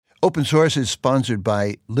Open Source is sponsored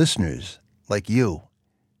by listeners like you.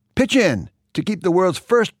 Pitch in to keep the world's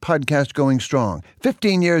first podcast going strong.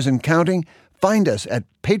 15 years and counting. Find us at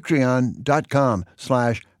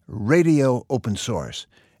patreon.com/radio open source.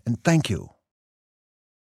 And thank you.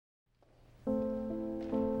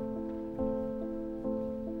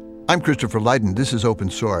 I'm Christopher Lydon. This is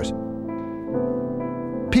Open Source.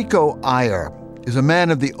 Pico Iyer is a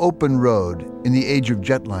man of the open road in the age of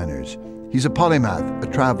jetliners. He's a polymath, a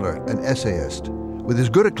traveler, an essayist, with as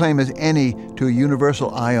good a claim as any to a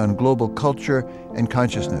universal eye on global culture and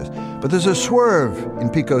consciousness. But there's a swerve in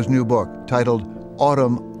Pico's new book titled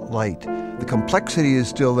Autumn Light. The complexity is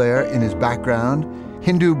still there in his background: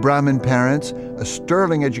 Hindu Brahmin parents, a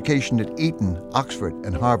sterling education at Eton, Oxford,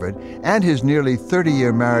 and Harvard, and his nearly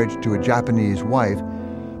 30-year marriage to a Japanese wife.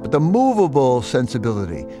 But the movable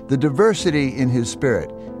sensibility, the diversity in his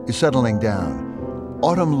spirit, is settling down.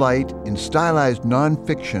 Autumn Light, in stylized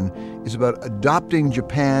nonfiction, is about adopting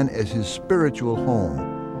Japan as his spiritual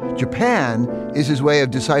home. Japan is his way of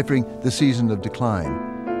deciphering the season of decline.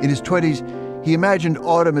 In his 20s, he imagined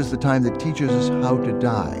autumn as the time that teaches us how to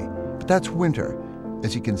die. But that's winter,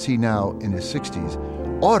 as he can see now in his 60s.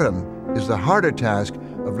 Autumn is the harder task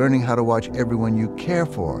of learning how to watch everyone you care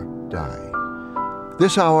for die.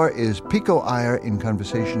 This hour is Pico Iyer in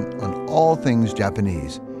conversation on all things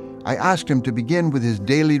Japanese. I asked him to begin with his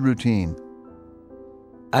daily routine.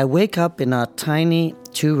 I wake up in our tiny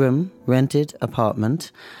 2-room rented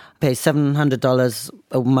apartment, pay $700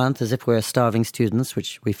 a month as if we're starving students,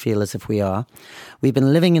 which we feel as if we are. We've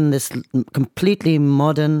been living in this completely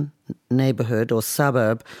modern neighborhood or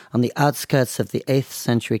suburb on the outskirts of the 8th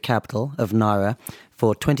century capital of Nara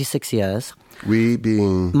for 26 years. We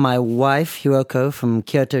being? My wife, Hiroko, from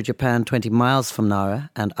Kyoto, Japan, 20 miles from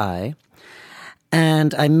Nara, and I.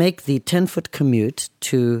 And I make the 10-foot commute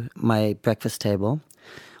to my breakfast table.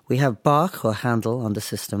 We have Bach or Handel on the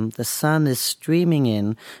system. The sun is streaming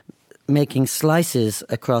in, making slices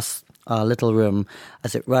across our little room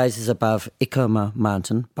as it rises above Ikoma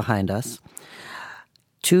Mountain behind us.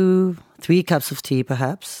 2-3 cups of tea,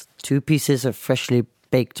 perhaps. 2 pieces of freshly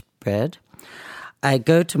baked bread. I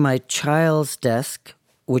go to my child's desk,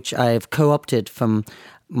 which I've co-opted from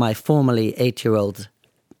my formerly 8-year-old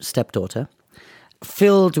stepdaughter,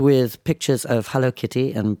 filled with pictures of Hello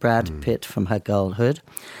Kitty and Brad Pitt from her girlhood.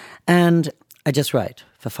 And I just write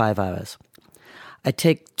for 5 hours. I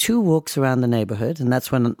take 2 walks around the neighborhood, and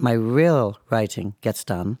that's when my real writing gets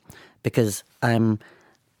done, because I'm,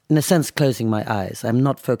 in a sense, closing my eyes. I'm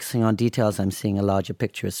not focusing on details. I'm seeing a larger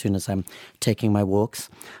picture as soon as I'm taking my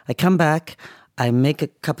walks. I come back, I make a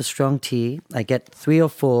cup of strong tea, I get 3 or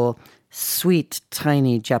 4 sweet,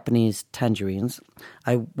 tiny Japanese tangerines.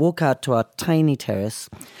 I walk out to our tiny terrace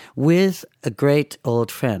with a great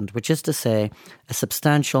old friend, which is to say, a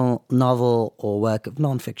substantial novel or work of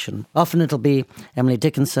nonfiction. Often it'll be Emily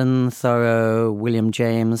Dickinson, Thoreau, William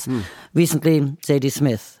James. Recently, Zadie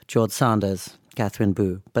Smith, George Sanders, Catherine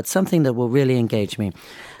Boo, but something that will really engage me.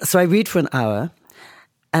 So I read for an hour,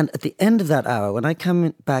 and at the end of that hour, when I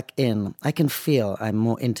come back in, I can feel I'm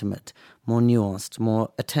more intimate, more nuanced, more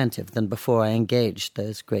attentive than before I engaged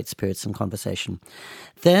those great spirits in conversation.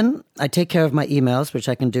 Then I take care of my emails, which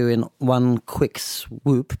I can do in one quick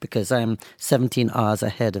swoop because I'm 17 hours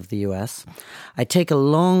ahead of the US. I take a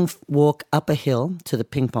long walk up a hill to the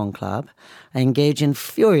ping pong club. I engage in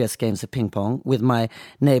furious games of ping pong with my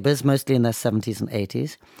neighbors, mostly in their 70s and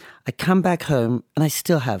 80s. I come back home and I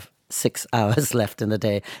still have 6 hours left in the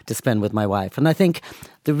day to spend with my wife. And I think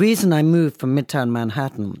the reason I moved from Midtown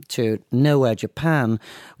Manhattan to nowhere, Japan,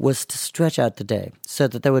 was to stretch out the day so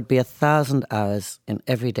that there would be 1,000 hours in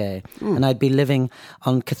every day. And I'd be living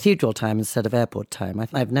on cathedral time instead of airport time.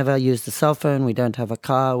 I've never used a cell phone. We don't have a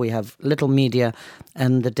car. We have little media.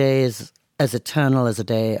 And the day is as eternal as a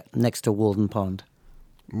day next to Walden Pond.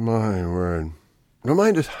 My word.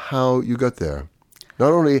 Remind us how you got there.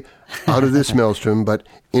 Not only out of this maelstrom, but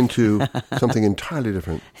into something entirely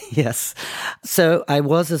different. Yes. So I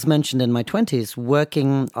was, as mentioned, in my 20s,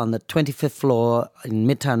 working on the 25th floor in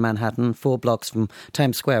Midtown Manhattan, 4 blocks from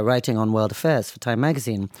Times Square, writing on world affairs for Time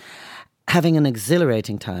magazine, having an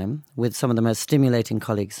exhilarating time with some of the most stimulating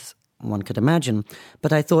colleagues one could imagine.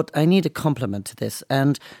 But I thought, I need a complement to this.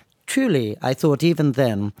 And truly, I thought even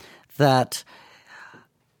then that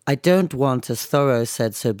I don't want, as Thoreau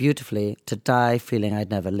said so beautifully, to die feeling I'd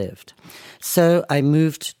never lived. So I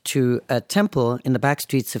moved to a temple in the back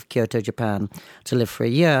streets of Kyoto, Japan, to live for a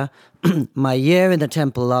year. My year in the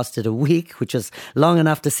temple lasted a week, which was long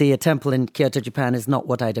enough to see a temple in Kyoto, Japan is not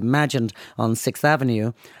what I'd imagined on 6th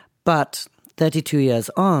Avenue. But 32 years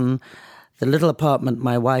on, the little apartment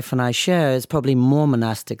my wife and I share is probably more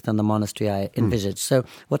monastic than the monastery I envisaged. So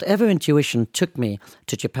whatever intuition took me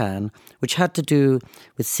to Japan, which had to do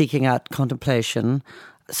with seeking out contemplation,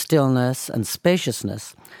 stillness and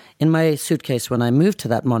spaciousness, in my suitcase when I moved to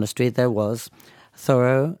that monastery, there was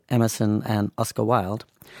Thoreau, Emerson and Oscar Wilde.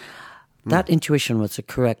 That intuition was the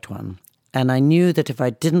correct one. And I knew that if I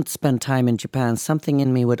didn't spend time in Japan, something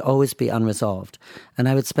in me would always be unresolved. And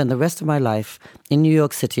I would spend the rest of my life in New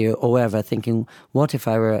York City or wherever thinking, what if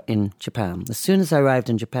I were in Japan? As soon as I arrived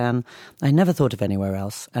in Japan, I never thought of anywhere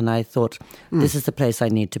else. And I thought, this is the place I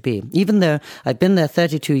need to be. Even though I've been there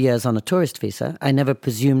 32 years on a tourist visa, I never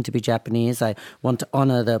presumed to be Japanese. I want to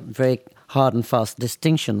honor the very hard and fast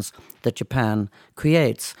distinctions that Japan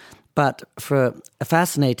creates. But for a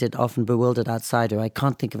fascinated, often bewildered outsider, I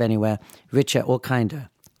can't think of anywhere richer or kinder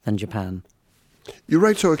than Japan. You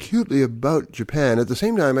write so acutely about Japan. At the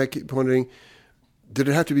same time, I keep wondering, did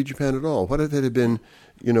it have to be Japan at all? What if it had been,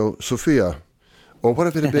 Sofia? Or what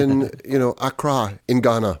if it had been, Accra in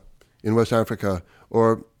Ghana, in West Africa,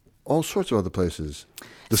 or all sorts of other places?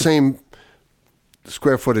 The same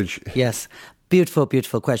square footage. Yes. Beautiful,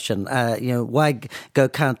 beautiful question. Why go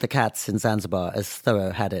count the cats in Zanzibar, as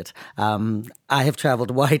Thoreau had it? I have traveled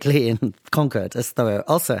widely in Concord, as Thoreau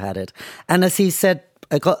also had it. And as he said,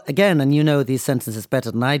 again, and you know these sentences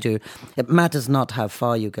better than I do, it matters not how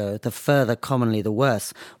far you go. The further, commonly the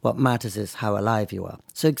worse. What matters is how alive you are.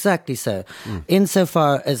 So exactly so.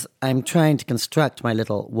 Insofar as I'm trying to construct my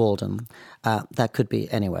little Walden, that could be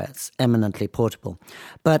anywhere. It's eminently portable.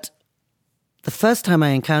 But the first time I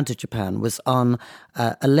encountered Japan was on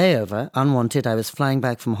a layover, unwanted. I was flying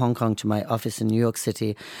back from Hong Kong to my office in New York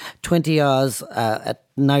City, 20 hours at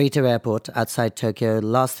Narita Airport outside Tokyo.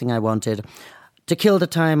 Last thing I wanted. To kill the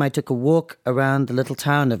time, I took a walk around the little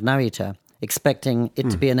town of Narita, expecting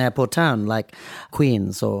it to be an airport town like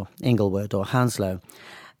Queens or Inglewood or Hounslow.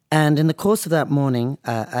 And in the course of that morning,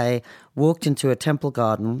 I walked into a temple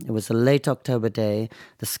garden. It was a late October day.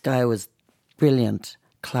 The sky was brilliant,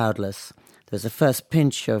 cloudless. There was a first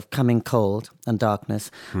pinch of coming cold and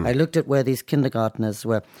darkness. I looked at where these kindergartners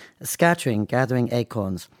were scattering, gathering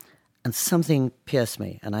acorns, and something pierced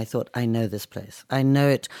me. And I thought, I know this place. I know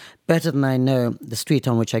it better than I know the street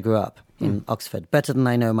on which I grew up in Oxford, better than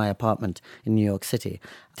I know my apartment in New York City.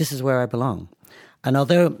 This is where I belong. And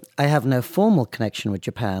although I have no formal connection with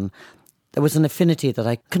Japan, there was an affinity that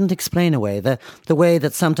I couldn't explain away, the way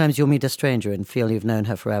that sometimes you'll meet a stranger and feel you've known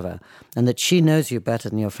her forever, and that she knows you better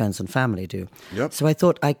than your friends and family do. Yep. So I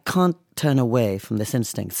thought, I can't turn away from this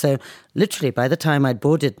instinct. So literally, by the time I'd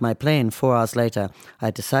boarded my plane 4 hours later,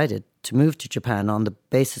 I decided to move to Japan on the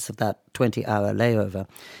basis of that 20-hour layover.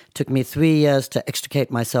 It took me 3 years to extricate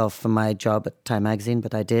myself from my job at Time magazine,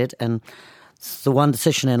 but I did, and it's the one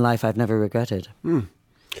decision in life I've never regretted.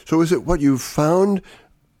 So is it what you've found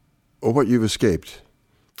or what you've escaped?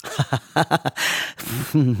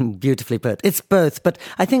 Beautifully put. It's both, but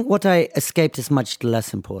I think what I escaped is much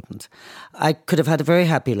less important. I could have had a very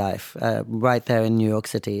happy life right there in New York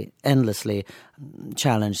City, endlessly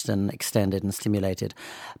challenged and extended and stimulated.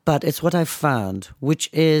 But it's what I've found, which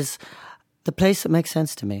is the place that makes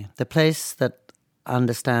sense to me, the place that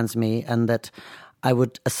understands me and that I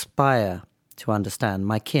would aspire to understand,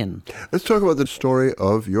 my kin. Let's talk about the story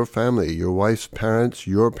of your family, your wife's parents,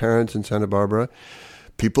 your parents in Santa Barbara.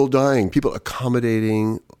 People dying, people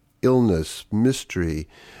accommodating illness, mystery,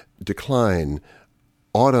 decline,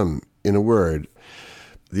 autumn, in a word,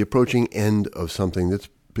 the approaching end of something that's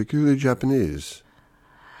peculiarly Japanese.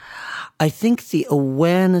 I think the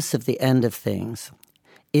awareness of the end of things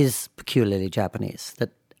is peculiarly Japanese,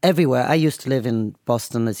 that everywhere. I used to live in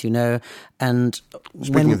Boston, as you know, and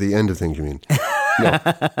Speaking of the end of things, you mean? No.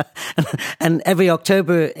 And every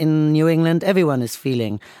October in New England, everyone is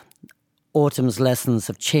feeling autumn's lessons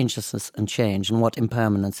of changelessness and change and what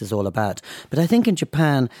impermanence is all about. But I think in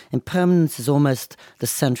Japan, impermanence is almost the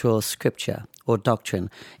central scripture or doctrine.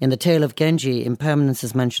 In the tale of Genji, impermanence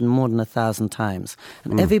is mentioned more than 1,000 times.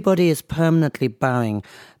 And everybody is permanently bowing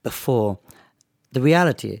before the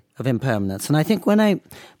reality of impermanence. And I think when I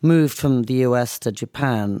moved from the US to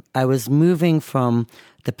Japan, I was moving from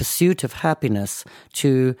the pursuit of happiness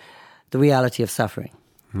to the reality of suffering.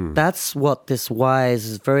 That's what this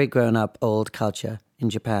wise, very grown-up old culture in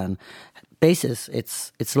Japan bases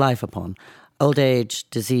its life upon. Old age,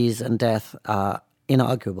 disease, and death are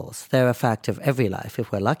inarguables. They're a fact of every life,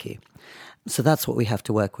 if we're lucky. So that's what we have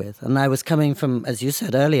to work with. And I was coming from, as you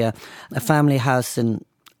said earlier, a family house in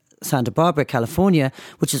Santa Barbara, California,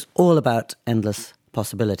 which is all about endless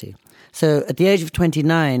possibility. So at the age of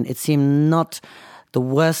 29, it seemed not the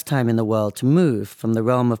worst time in the world to move from the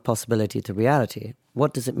realm of possibility to reality.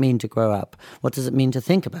 What does it mean to grow up? What does it mean to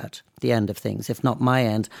think about the end of things, if not my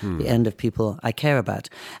end, the end of people I care about?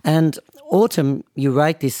 And autumn, you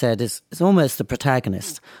rightly said, is almost the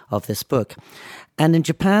protagonist of this book. And in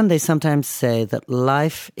Japan, they sometimes say that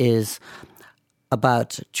life is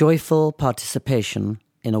about joyful participation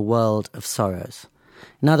in a world of sorrows.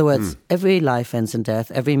 In other words, every life ends in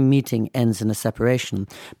death, every meeting ends in a separation.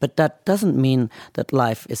 But that doesn't mean that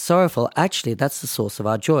life is sorrowful. Actually, that's the source of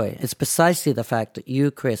our joy. It's precisely the fact that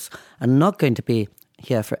you, Chris, are not going to be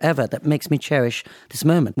here forever that makes me cherish this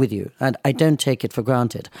moment with you. And I don't take it for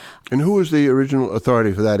granted. And who was the original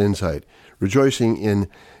authority for that insight? Rejoicing in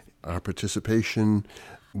our participation,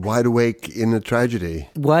 wide awake in the tragedy.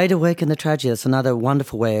 Wide awake in the tragedy. That's another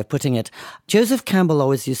wonderful way of putting it. Joseph Campbell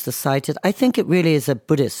always used to cite it. I think it really is a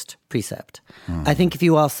Buddhist precept. I think if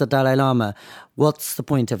you ask the Dalai Lama, what's the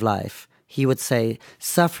point of life? He would say,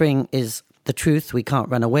 suffering is the truth we can't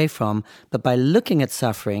run away from, but by looking at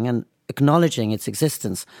suffering and acknowledging its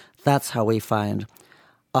existence, that's how we find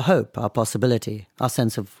our hope, our possibility, our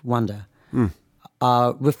sense of wonder,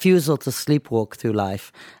 our refusal to sleepwalk through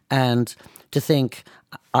life and to think,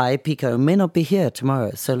 I, Pico, may not be here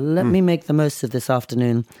tomorrow, so let me make the most of this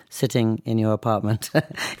afternoon sitting in your apartment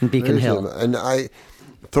in Beacon Hill. And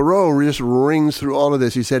Thoreau just rings through all of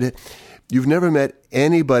this. He said, you've never met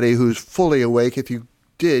anybody who's fully awake. If you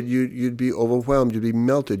did, you'd be overwhelmed, you'd be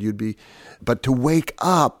melted, but to wake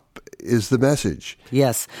up is the message.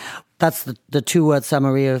 Yes. That's the two-word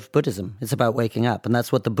summary of Buddhism. It's about waking up, and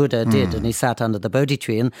that's what the Buddha did, and he sat under the Bodhi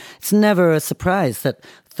tree. And it's never a surprise that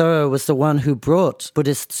Thoreau was the one who brought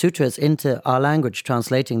Buddhist sutras into our language,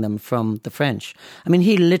 translating them from the French. I mean,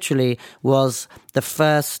 he literally was the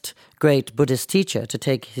first great Buddhist teacher to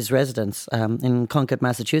take his residence in Concord,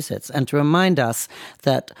 Massachusetts, and to remind us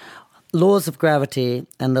that laws of gravity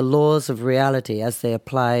and the laws of reality as they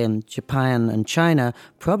apply in Japan and China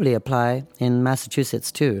probably apply in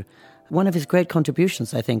Massachusetts too. One of his great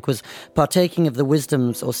contributions, I think, was partaking of the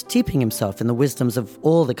wisdoms or steeping himself in the wisdoms of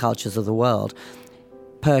all the cultures of the world,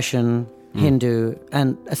 Persian, Hindu,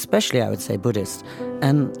 and especially, I would say, Buddhist,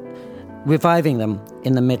 and reviving them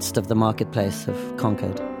in the midst of the marketplace of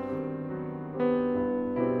Concord.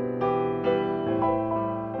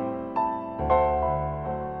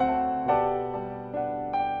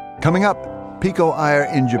 Coming up, Pico Iyer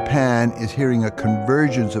in Japan is hearing a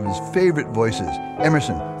convergence of his favorite voices: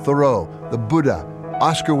 Emerson, Thoreau, the Buddha,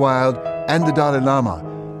 Oscar Wilde, and the Dalai Lama.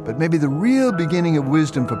 But maybe the real beginning of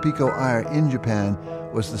wisdom for Pico Iyer in Japan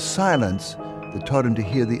was the silence that taught him to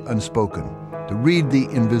hear the unspoken, to read the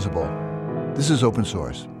invisible. This is Open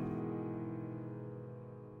Source.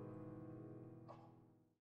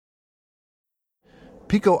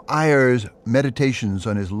 Pico Iyer's meditations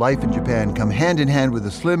on his life in Japan come hand in hand with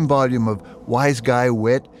a slim volume of wise guy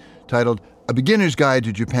wit titled A Beginner's Guide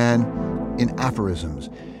to Japan in Aphorisms.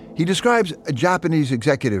 He describes a Japanese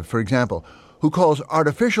executive, for example, who calls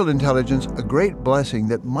artificial intelligence a great blessing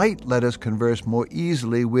that might let us converse more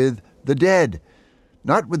easily with the dead,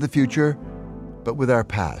 not with the future, but with our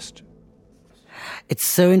past. It's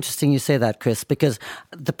so interesting you say that, Chris, because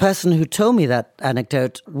the person who told me that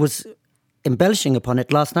anecdote was embellishing upon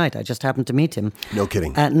it last night. I just happened to meet him. No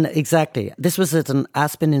kidding. And exactly. This was at an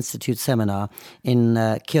Aspen Institute seminar in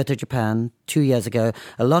Kyoto, Japan, 2 years ago.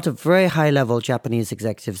 A lot of very high-level Japanese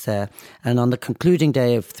executives there. And on the concluding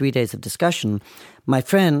day of 3 days of discussion, my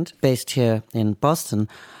friend, based here in Boston,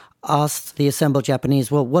 asked the assembled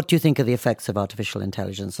Japanese, well, what do you think are the effects of artificial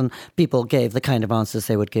intelligence? And people gave the kind of answers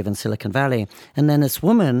they would give in Silicon Valley. And then this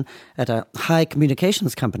woman at a high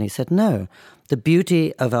communications company said, no, the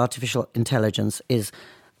beauty of artificial intelligence is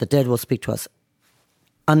the dead will speak to us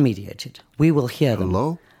unmediated. We will hear them.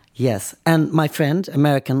 Hello? Yes. And my friend,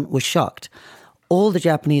 American, was shocked. All the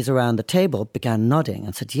Japanese around the table began nodding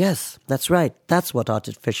and said, yes, that's right. That's what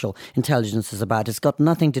artificial intelligence is about. It's got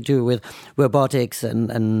nothing to do with robotics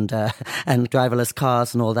and driverless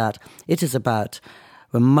cars and all that. It is about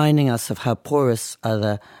reminding us of how porous are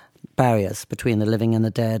the barriers between the living and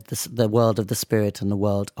the dead, the world of the spirit and the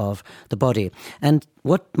world of the body. And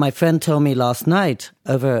what my friend told me last night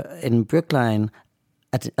over in Brookline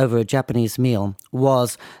over a Japanese meal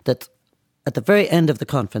was that at the very end of the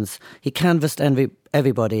conference, he canvassed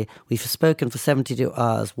everybody. We've spoken for 72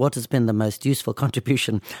 hours. What has been the most useful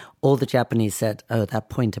contribution? All the Japanese said, oh, that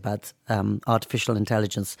point about artificial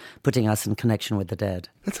intelligence putting us in connection with the dead.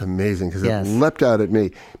 That's amazing, because it leapt out at me.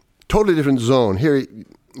 Totally different zone. Here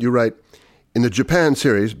you write, in the Japan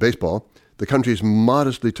series, baseball, the country's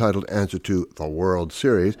modestly titled answer to the World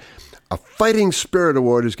Series, a Fighting Spirit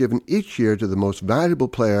Award is given each year to the most valuable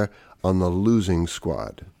player on the losing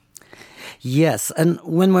squad. Yes, and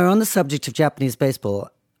when we're on the subject of Japanese baseball,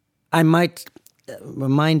 I might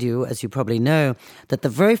remind you, as you probably know, that the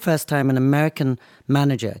very first time an American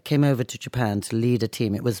manager came over to Japan to lead a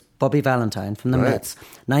team, it was Bobby Valentine from the Mets,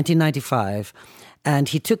 1995, and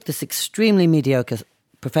he took this extremely mediocre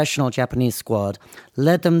professional Japanese squad,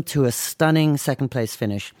 led them to a stunning second-place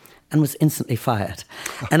finish, and was instantly fired.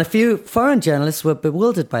 And a few foreign journalists were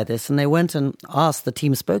bewildered by this, and they went and asked the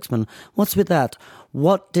team spokesman, what's with that?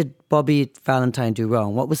 What did Bobby Valentine do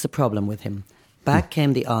wrong? What was the problem with him? Back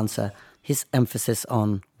came the answer, his emphasis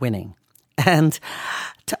on winning. And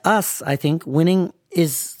to us, I think, winning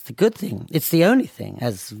is the good thing. It's the only thing,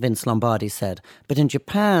 as Vince Lombardi said. But in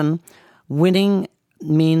Japan, winning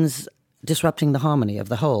means disrupting the harmony of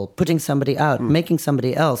the whole, putting somebody out, making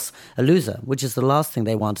somebody else a loser, which is the last thing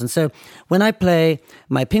they want. And so when I play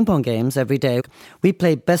my ping pong games every day, we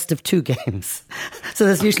play best of 2 games. So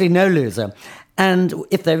there's usually no loser. And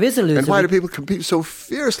if there is a loser... And why do people compete so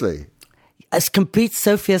fiercely? Compete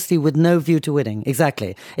so fiercely with no view to winning.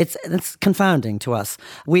 Exactly. It's confounding to us.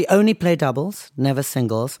 We only play doubles, never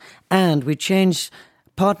singles, and we change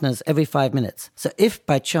partners every 5 minutes. So if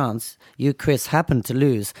by chance you, Chris, happen to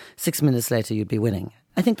lose, 6 minutes later you'd be winning.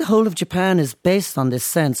 I think the whole of Japan is based on this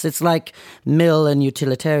sense. It's like Mill and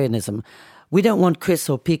utilitarianism. We don't want Chris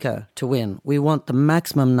or Pico to win. We want the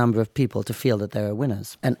maximum number of people to feel that they are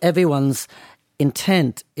winners. And everyone's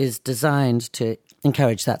intent is designed to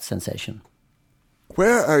encourage that sensation.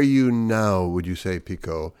 Where are you now, would you say,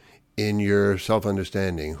 Pico, in your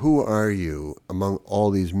self-understanding? Who are you among all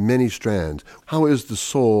these many strands? How is the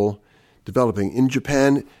soul developing in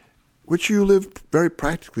Japan, which you live very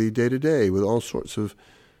practically day to day with all sorts of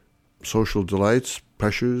social delights,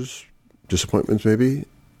 pressures, disappointments maybe?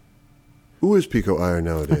 Who is Pico Iyer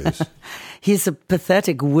nowadays? He's a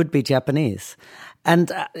pathetic would-be Japanese.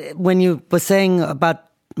 And when you were saying about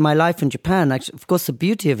my life in Japan, actually, of course, the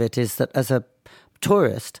beauty of it is that as a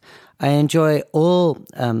tourist, I enjoy all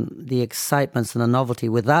the excitements and the novelty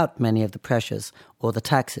without many of the pressures or the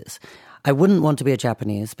taxes. I wouldn't want to be a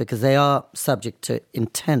Japanese because they are subject to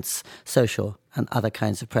intense social and other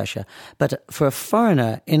kinds of pressure. But for a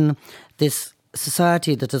foreigner in this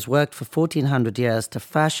society that has worked for 1,400 years to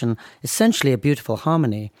fashion essentially a beautiful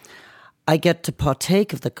harmony, I get to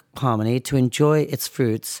partake of the harmony, to enjoy its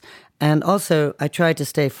fruits. And also, I try to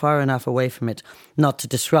stay far enough away from it not to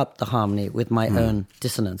disrupt the harmony with my own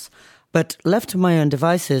dissonance. But left to my own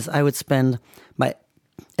devices, I would spend my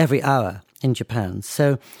every hour in Japan.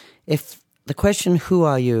 So if the question, who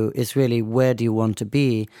are you, is really where do you want to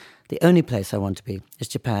be, the only place I want to be is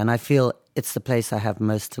Japan. I feel it's the place I have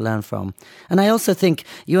most to learn from. And I also think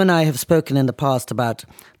you and I have spoken in the past about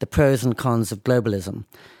the pros and cons of globalism.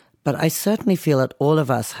 But I certainly feel that all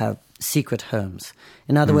of us have secret homes.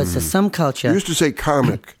 In other words, there's some culture... You used to say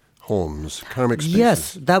karmic homes, karmic spaces.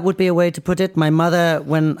 Yes, that would be a way to put it. My mother,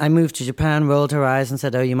 when I moved to Japan, rolled her eyes and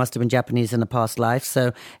said, oh, you must have been Japanese in a past life.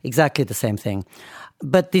 So exactly the same thing.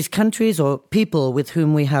 But these countries or people with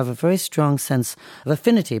whom we have a very strong sense of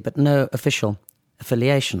affinity, but no official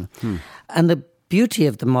affiliation. And the beauty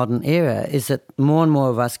of the modern era is that more and more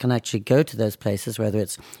of us can actually go to those places, whether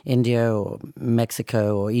it's India or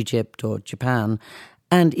Mexico or Egypt or Japan,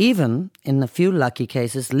 and even, in a few lucky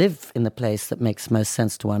cases, live in the place that makes most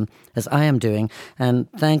sense to one, as I am doing.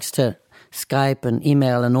 And thanks to Skype and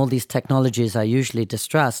email and all these technologies I usually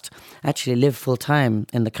distrust, actually live full-time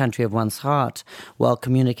in the country of one's heart while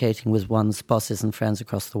communicating with one's bosses and friends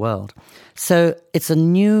across the world. So it's a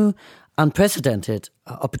new, unprecedented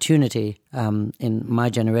opportunity in my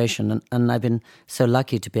generation, and I've been so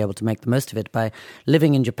lucky to be able to make the most of it by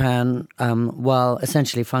living in Japan while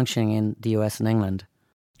essentially functioning in the US and England.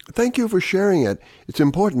 Thank you for sharing it. It's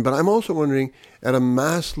important, but I'm also wondering, at a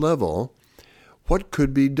mass level, what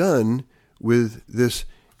could be done with this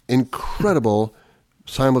incredible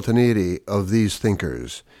simultaneity of these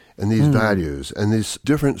thinkers and these values and these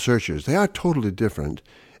different searches. They are totally different.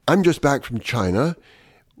 I'm just back from China,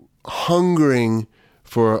 hungering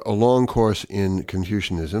for a long course in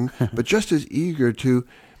Confucianism, but just as eager to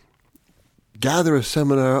gather a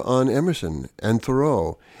seminar on Emerson and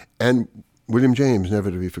Thoreau and William James,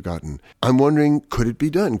 never to be forgotten. I'm wondering, could it be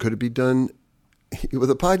done? Could it be done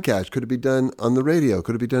with a podcast? Could it be done on the radio?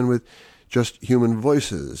 Could it be done with just human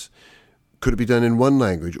voices? Could it be done in one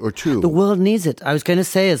language or two? The world needs it. I was going to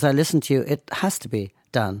say, as I listen to you, it has to be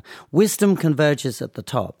done. Wisdom converges at the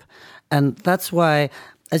top. And that's why,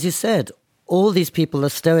 as you said, all these people, the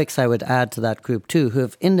Stoics I would add to that group too, who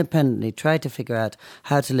have independently tried to figure out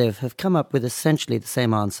how to live, have come up with essentially the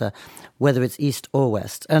same answer, whether it's East or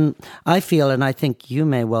West. And I feel, and I think you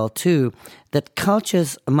may well too, that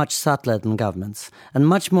cultures are much subtler than governments and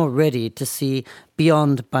much more ready to see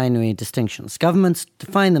beyond binary distinctions. Governments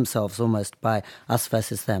define themselves almost by us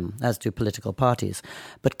versus them, as do political parties.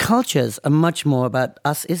 But cultures are much more about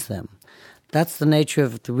us is them. That's the nature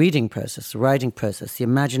of the reading process, the writing process, the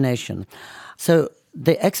imagination. So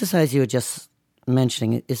the exercise you were just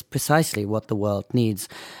mentioning is precisely what the world needs.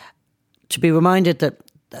 To be reminded that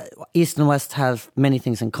East and West have many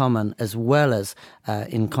things in common as well as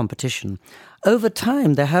in competition. Over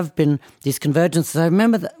time, there have been these convergences. I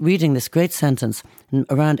remember reading this great sentence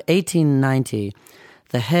around 1890.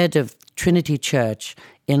 The head of Trinity Church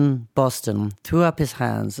in Boston threw up his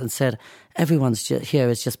hands and said, here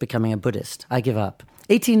is just becoming a Buddhist. I give up.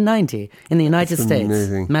 1890 in the United States,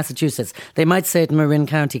 amazing. Massachusetts. They might say it in Marin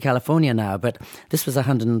County, California now, but this was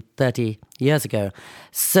 130 years ago.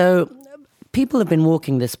 So people have been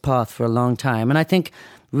walking this path for a long time. And I think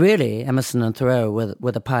really Emerson and Thoreau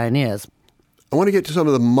were the pioneers. I want to get to some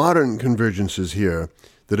of the modern convergences here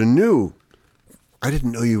that are new. I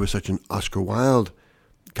didn't know you were such an Oscar Wilde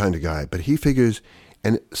kind of guy, but he figures,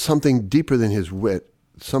 and something deeper than his wit,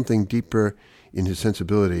 something deeper in his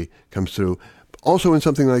sensibility comes through. Also in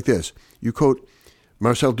something like this, you quote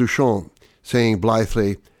Marcel Duchamp saying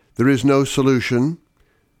blithely, "There is no solution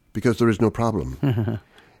because there is no problem."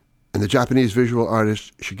 And the Japanese visual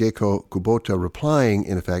artist Shigeko Kubota replying,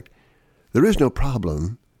 in effect, "There is no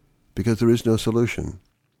problem because there is no solution."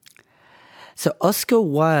 So Oscar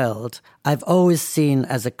Wilde, I've always seen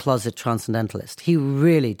as a closet transcendentalist. He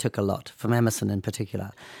really took a lot from Emerson in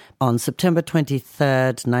particular. On September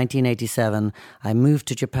 23rd, 1987, I moved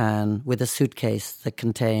to Japan with a suitcase that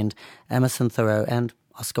contained Emerson, Thoreau, and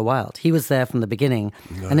Oscar Wilde. He was there from the beginning.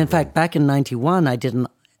 And in fact, back in 91, I did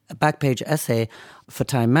a back-page essay for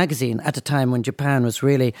Time magazine at a time when Japan was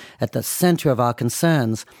really at the center of our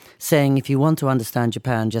concerns, saying if you want to understand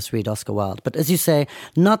Japan, just read Oscar Wilde. But as you say,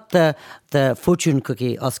 not the fortune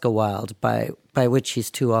cookie Oscar Wilde, by which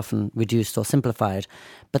he's too often reduced or simplified,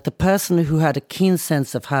 but the person who had a keen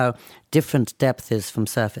sense of how different depth is from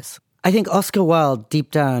surface. I think Oscar Wilde,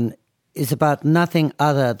 deep down, is about nothing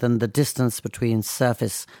other than the distance between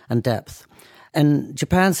surface and depth. And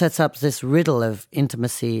Japan sets up this riddle of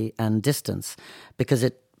intimacy and distance because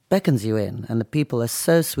it beckons you in, and the people are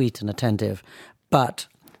so sweet and attentive, but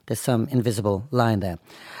there's some invisible line there.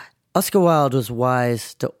 Oscar Wilde was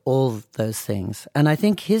wise to all those things, and I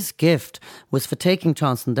think his gift was for taking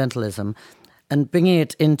transcendentalism and bringing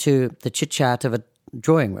it into the chit-chat of a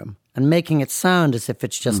drawing room and making it sound as if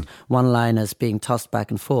it's just one-liners being tossed back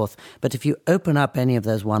and forth. But if you open up any of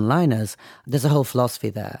those one-liners, there's a whole philosophy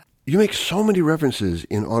there. You make so many references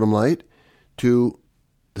in Autumn Light to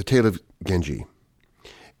the Tale of Genji,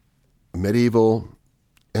 a medieval,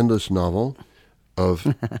 endless novel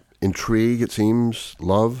of intrigue, it seems,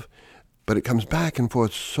 love, but it comes back and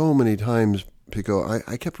forth so many times, Pico.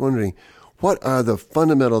 I kept wondering, what are the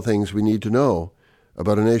fundamental things we need to know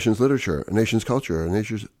about a nation's literature, a nation's culture, a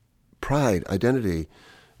nation's pride, identity?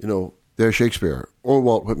 You know, there's Shakespeare or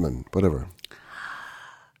Walt Whitman, whatever.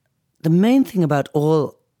 The main thing about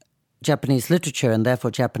all Japanese literature and therefore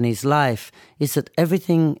Japanese life is that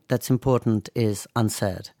everything that's important is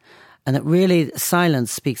unsaid. And that really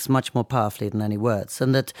silence speaks much more powerfully than any words.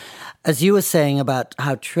 And that, as you were saying about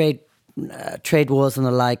how trade wars and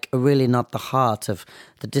the like are really not the heart of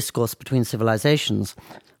the discourse between civilizations,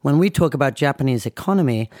 when we talk about Japanese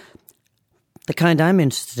economy, the kind I'm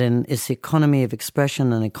interested in is the economy of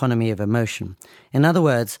expression and economy of emotion. In other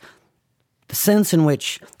words, the sense in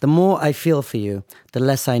which the more I feel for you, the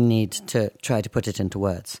less I need to try to put it into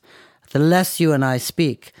words. The less you and I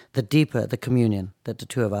speak, the deeper the communion that the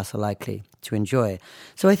two of us are likely to enjoy.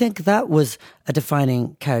 So I think that was a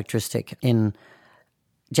defining characteristic in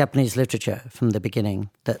Japanese literature from the beginning,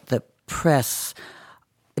 that the press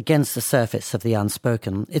against the surface of the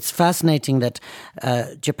unspoken. It's fascinating that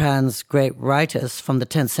Japan's great writers from the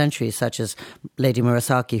 10th century, such as Lady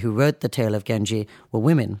Murasaki, who wrote The Tale of Genji, were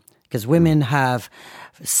women. Because women have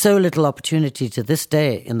so little opportunity to this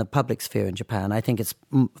day in the public sphere in Japan. I think it's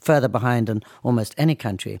further behind than almost any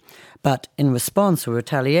country. But in response or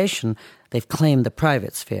retaliation, they've claimed the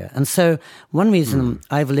private sphere. And so one reason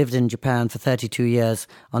I've lived in Japan for 32 years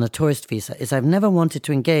on a tourist visa is I've never wanted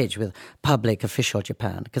to engage with public official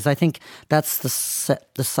Japan, because I think that's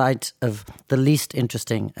the site of the least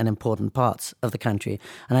interesting and important parts of the country.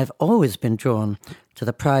 And I've always been drawn to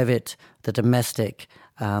the private, the domestic,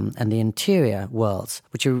 and the interior worlds,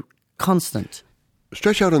 which are constant.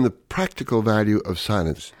 stretch out on the practical value of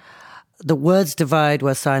silence. The words divide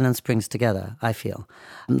where silence brings together, I feel.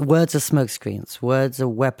 Words are smokescreens. Words are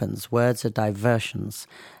weapons. Words are diversions.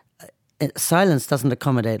 Silence doesn't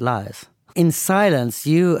accommodate lies. In silence,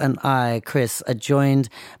 you and I, Chris, are joined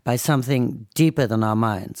by something deeper than our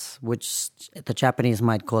minds, which the Japanese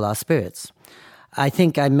might call our spirits. I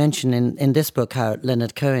think I mentioned in this book how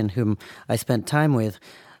Leonard Cohen, whom I spent time with,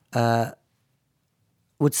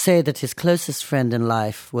 would say that his closest friend in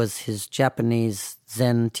life was his Japanese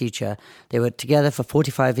Zen teacher. They were together for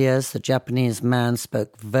 45 years. The Japanese man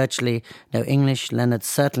spoke virtually no English. Leonard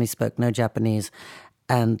certainly spoke no Japanese.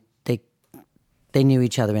 And they knew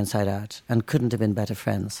each other inside out and couldn't have been better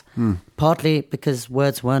friends. Partly because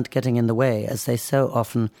words weren't getting in the way, as they so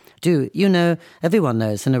often do. You know, everyone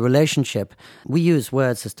knows in a relationship, we use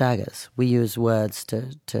words as daggers. We use words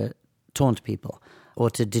to taunt people or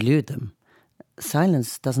to delude them.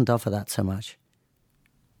 Silence doesn't offer that so much.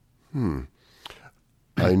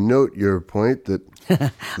 I note your point that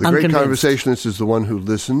the great conversationalist is the one who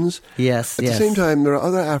listens. Yes, At the same time, there are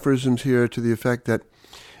other aphorisms here to the effect that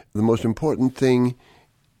the most important thing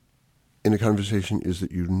in a conversation is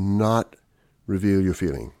that you not reveal your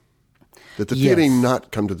feeling. That the feeling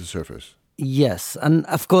not come to the surface. Yes. And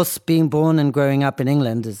of course, being born and growing up in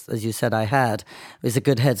England, as you said I had, is a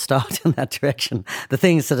good head start in that direction. The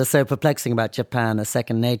things that are so perplexing about Japan are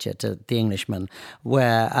second nature to the Englishman,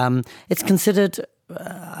 where it's considered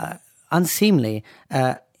unseemly,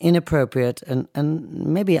 inappropriate, and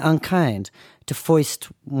maybe unkind to foist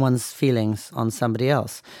one's feelings on somebody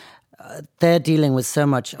else. They're dealing with so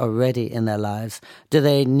much already in their lives. Do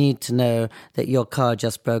they need to know that your car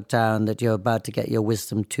just broke down, that you're about to get your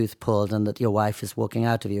wisdom tooth pulled, and that your wife is walking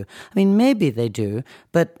out of you? I mean, maybe they do,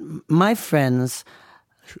 but my friends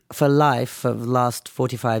for life for the last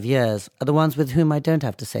 45 years are the ones with whom I don't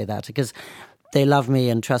have to say that, because they love me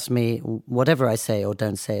and trust me, whatever I say or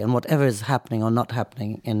don't say, and whatever is happening or not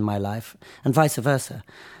happening in my life, and vice versa.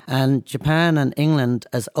 And Japan and England,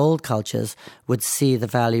 as old cultures, would see the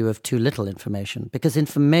value of too little information, because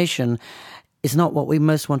information is not what we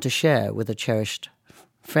most want to share with a cherished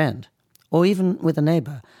friend, or even with a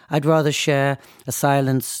neighbor. I'd rather share a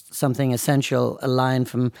silence, something essential, a line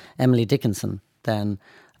from Emily Dickinson, than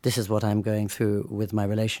this is what I'm going through with my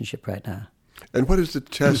relationship right now. And what is the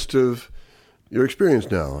test of your experience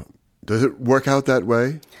now? Does it work out that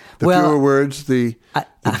way? The fewer words, the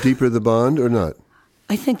deeper the bond, or not?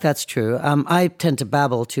 I think that's true. I tend to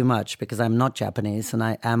babble too much because I'm not Japanese and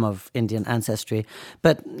I am of Indian ancestry.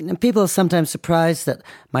 But people are sometimes surprised that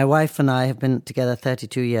my wife and I have been together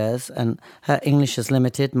 32 years and her English is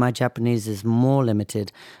limited, my Japanese is more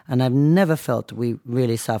limited, and I've never felt we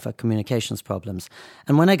really suffer communications problems.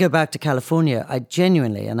 And when I go back to California, I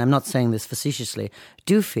genuinely, and I'm not saying this facetiously,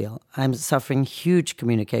 do feel I'm suffering huge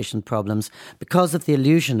communication problems because of the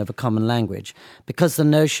illusion of a common language, because the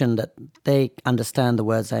notion that they understand the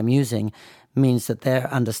words I'm using means that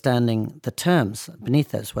they're understanding the terms beneath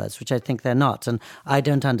those words, which I think they're not, and I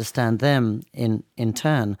don't understand them in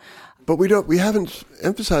turn. But we haven't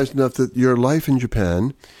emphasized enough that your life in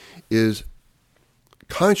Japan is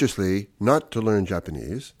consciously not to learn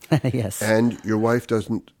Japanese. Yes. And your wife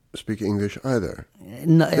doesn't speak English either.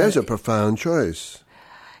 No, there's a profound choice.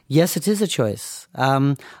 Yes, it is a choice.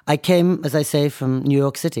 I came, as I say, from New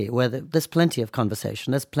York City, where there's plenty of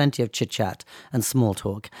conversation, there's plenty of chit-chat and small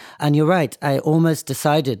talk. And you're right, I almost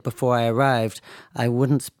decided before I arrived I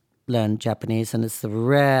wouldn't learn Japanese, and it's the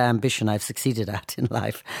rare ambition I've succeeded at in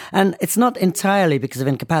life. And it's not entirely because of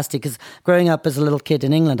incapacity, because growing up as a little kid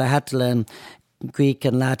in England, I had to learn Greek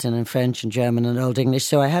and Latin and French and German and Old English,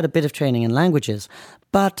 so I had a bit of training in languages.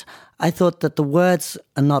 But I thought that the words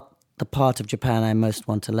are not the part of Japan I most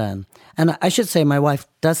want to learn. And I should say my wife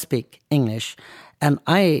does speak English, and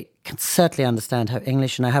I can certainly understand her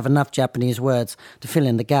English, and I have enough Japanese words to fill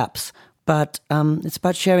in the gaps. But it's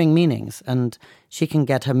about sharing meanings, and she can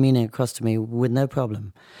get her meaning across to me with no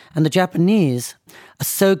problem. And the Japanese are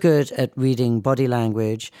so good at reading body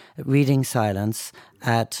language, at reading silence,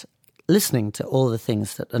 at listening to all the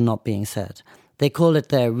things that are not being said. They call it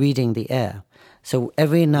their reading the air. So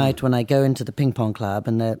every night when I go into the ping pong club,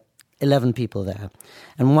 and there are 11 people there,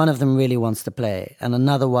 and one of them really wants to play, and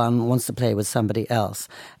another one wants to play with somebody else,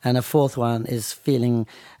 and a fourth one is feeling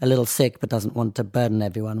a little sick but doesn't want to burden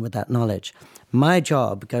everyone with that knowledge. My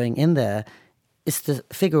job going in there is to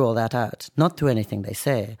figure all that out, not through anything they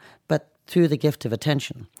say, but through the gift of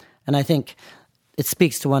attention. And I think it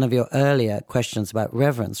speaks to one of your earlier questions about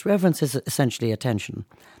reverence. Reverence is essentially attention,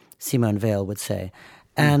 Simone Weil would say.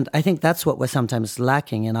 And I think that's what we're sometimes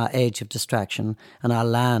lacking in our age of distraction and our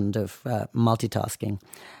land of multitasking.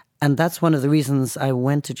 And that's one of the reasons I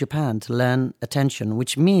went to Japan, to learn attention,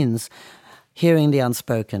 which means hearing the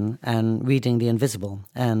unspoken and reading the invisible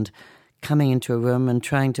and coming into a room and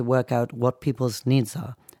trying to work out what people's needs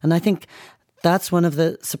are. And I think that's one of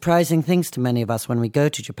the surprising things to many of us when we go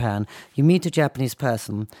to Japan. You meet a Japanese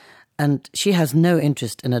person and she has no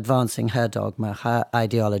interest in advancing her dogma, her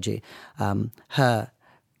ideology, her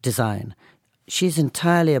design. She's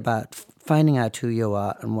entirely about finding out who you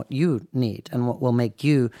are and what you need and what will make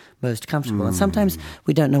you most comfortable. And sometimes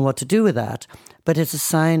we don't know what to do with that, but it's a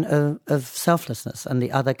sign of selflessness and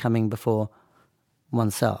the other coming before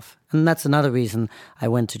oneself. And that's another reason I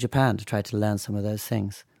went to Japan, to try to learn some of those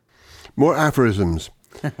things. More aphorisms.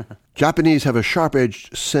 Japanese have a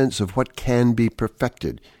sharp-edged sense of what can be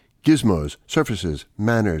perfected. Gizmos, surfaces,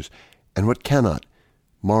 manners, and what cannot.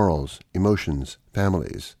 Morals, emotions,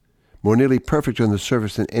 families. More nearly perfect on the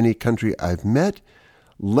surface than any country I've met.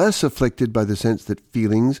 Less afflicted by the sense that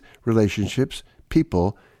feelings, relationships,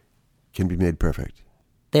 people can be made perfect.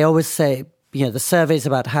 They always say, the surveys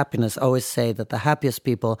about happiness always say that the happiest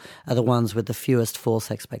people are the ones with the fewest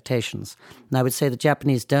false expectations. And I would say the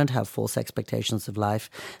Japanese don't have false expectations of life.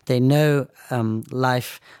 They know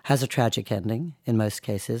life has a tragic ending in most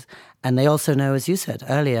cases. And they also know, as you said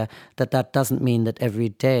earlier, that doesn't mean that every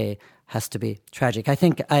day has to be tragic. I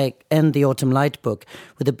think I end the Autumn Light book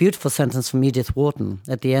with a beautiful sentence from Edith Wharton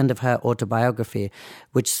at the end of her autobiography,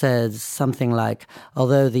 which says something like,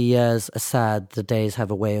 although the years are sad, the days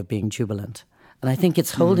have a way of being jubilant. And I think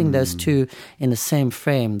it's holding those two in the same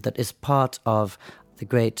frame that is part of the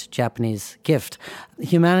great Japanese gift.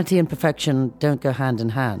 Humanity and perfection don't go hand in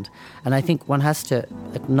hand. And I think one has to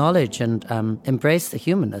acknowledge and embrace the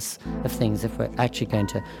humanness of things if we're actually going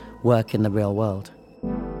to work in the real world.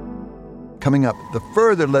 Coming up, the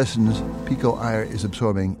further lessons Pico Iyer is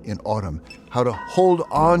absorbing in Autumn. How to hold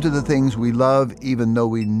on to the things we love even though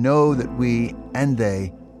we know that we and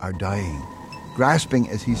they are dying. Grasping,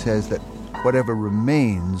 as he says, that whatever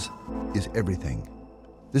remains is everything.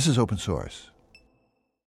 This is Open Source.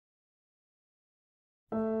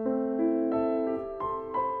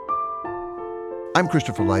 I'm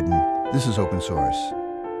Christopher Lydon. This is Open Source.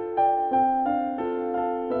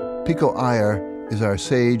 Pico Iyer is our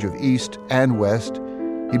sage of East and West.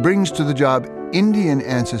 He brings to the job Indian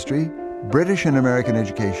ancestry, British and American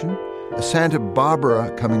education, a Santa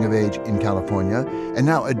Barbara coming of age in California, and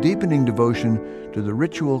now a deepening devotion to the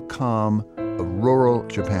ritual calm of rural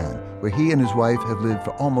Japan, where he and his wife have lived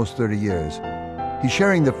for almost 30 years. He's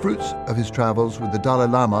sharing the fruits of his travels with the Dalai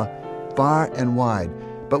Lama far and wide.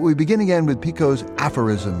 But we begin again with Pico's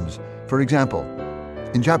aphorisms. For example,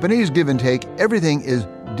 in Japanese give and take, everything is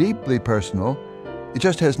deeply personal. It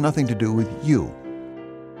just has nothing to do with you.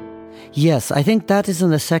 Yes, I think that is in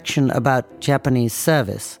the section about Japanese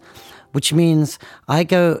service, which means I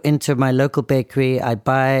go into my local bakery, I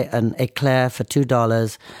buy an eclair for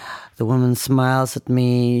 $2. The woman smiles at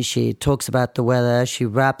me, she talks about the weather, she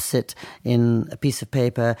wraps it in a piece of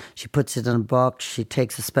paper, she puts it in a box, she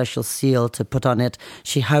takes a special seal to put on it,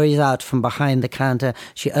 she hurries out from behind the counter,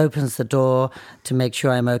 she opens the door to make sure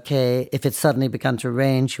I'm okay. If it's suddenly begun to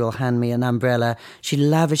rain, she will hand me an umbrella. She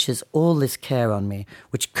lavishes all this care on me,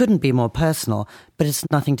 which couldn't be more personal, but it's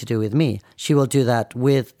nothing to do with me. She will do that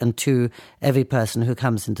with and to every person who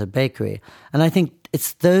comes into the bakery. And I think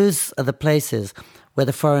those are the places where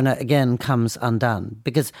the foreigner again comes undone,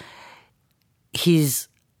 because he's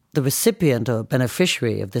the recipient or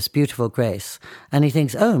beneficiary of this beautiful grace. And he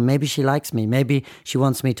thinks, oh, maybe she likes me. Maybe she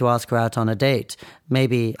wants me to ask her out on a date.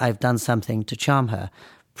 Maybe I've done something to charm her.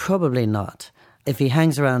 Probably not. If he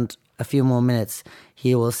hangs around a few more minutes,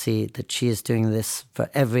 he will see that she is doing this for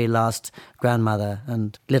every last grandmother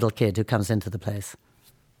and little kid who comes into the place.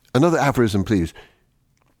 Another aphorism, please.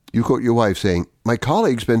 You quote your wife saying, my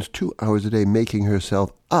colleague spends 2 hours a day making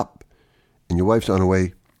herself up, and your wife's on her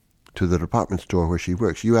way to the department store where she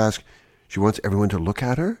works. You ask, she wants everyone to look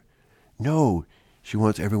at her? No, she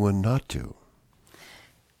wants everyone not to.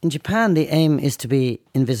 In Japan, the aim is to be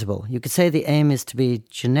invisible. You could say the aim is to be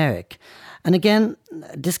generic. And again,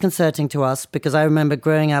 disconcerting to us, because I remember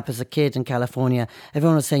growing up as a kid in California,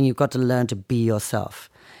 everyone was saying you've got to learn to be yourself.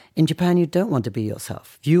 In Japan, you don't want to be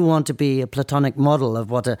yourself. You want to be a platonic model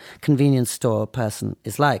of what a convenience store person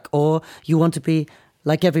is like. Or you want to be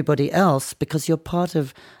like everybody else because you're part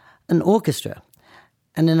of an orchestra.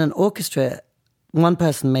 And in an orchestra, one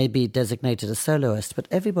person may be designated a soloist, but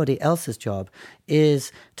everybody else's job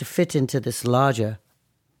is to fit into this larger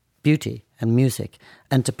beauty and music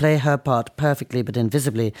and to play her part perfectly but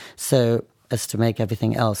invisibly so as to make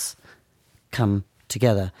everything else come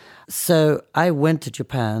together. So I went to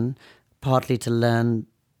Japan partly to learn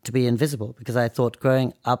to be invisible, because I thought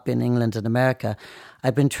growing up in England and America,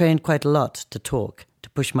 I'd been trained quite a lot to talk, to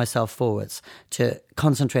push myself forwards, to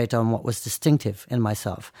concentrate on what was distinctive in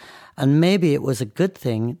myself. And maybe it was a good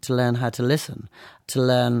thing to learn how to listen, to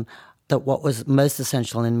learn that what was most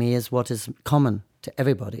essential in me is what is common to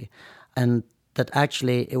everybody. And that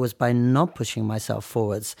actually it was by not pushing myself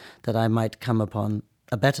forwards that I might come upon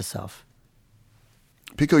a better self.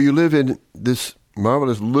 Pico, you live in this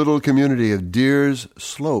marvelous little community of Deer's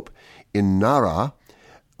Slope in Nara.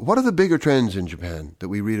 What are the bigger trends in Japan that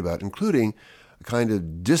we read about, including a kind of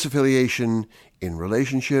disaffiliation in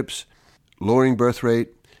relationships, lowering birth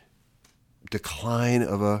rate, decline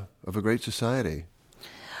of a great society?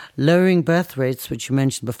 Lowering birth rates, which you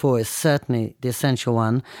mentioned before, is certainly the essential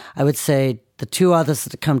one. I would say the two others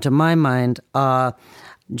that come to my mind are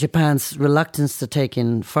Japan's reluctance to take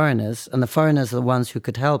in foreigners, and the foreigners are the ones who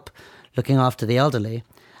could help looking after the elderly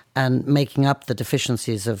and making up the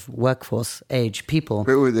deficiencies of workforce age people.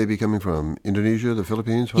 Where would they be coming from? Indonesia, the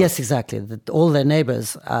Philippines? What? Yes, exactly. All their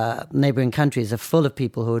neighboring countries are full of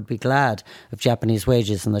people who would be glad of Japanese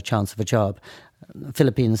wages and the chance of a job.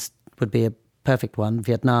 Philippines would be a perfect one.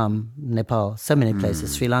 Vietnam, Nepal, so many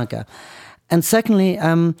places, Sri Lanka. And secondly,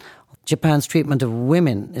 Japan's treatment of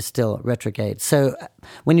women is still retrograde. So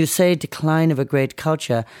when you say decline of a great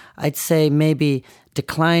culture, I'd say maybe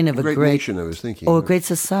decline of a great nation, I was thinking. Or a great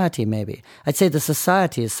society, maybe. I'd say the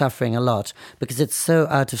society is suffering a lot because it's so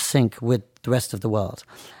out of sync with the rest of the world.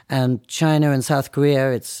 And China and South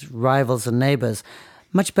Korea, its rivals and neighbors,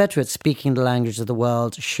 much better at speaking the language of the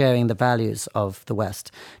world, sharing the values of the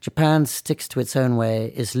West. Japan sticks to its own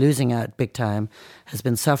way, is losing out big time, has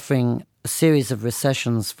been suffering a series of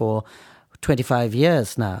recessions for 25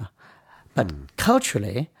 years now. But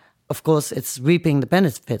culturally, of course, it's reaping the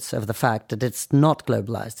benefits of the fact that it's not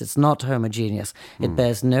globalized, it's not homogeneous, it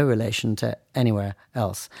bears no relation to anywhere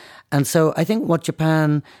else. And so I think what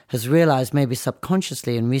Japan has realized, maybe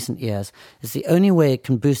subconsciously in recent years, is the only way it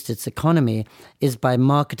can boost its economy is by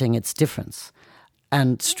marketing its difference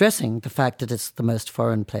and stressing the fact that it's the most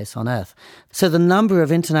foreign place on earth. So the number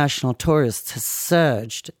of international tourists has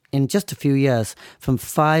surged in just a few years from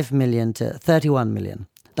 5 million to 31 million.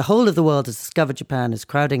 The whole of the world has discovered Japan, is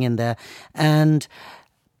crowding in there, and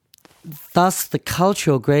thus the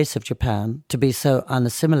cultural grace of Japan, to be so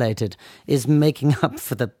unassimilated, is making up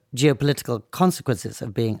for the geopolitical consequences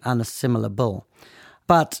of being unassimilable.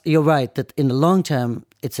 But you're right that in the long term,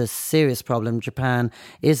 it's a serious problem. Japan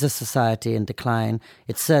is a society in decline.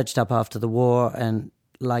 It surged up after the war and,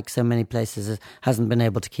 like so many places, it hasn't been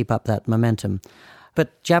able to keep up that momentum.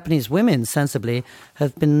 But Japanese women, sensibly,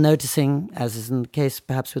 have been noticing, as is in the case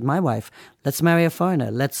perhaps with my wife, let's marry a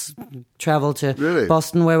foreigner. Let's travel to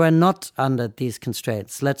Boston where we're not under these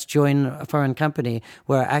constraints. Let's join a foreign company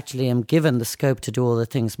where I actually am given the scope to do all the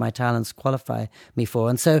things my talents qualify me for.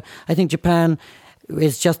 And so I think Japan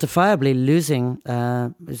is justifiably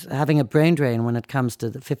is having a brain drain when it comes to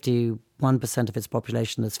the 51% of its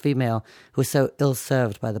population that's female, who are so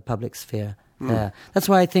ill-served by the public sphere. That's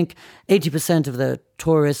why I think 80% of the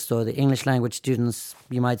tourists or the English language students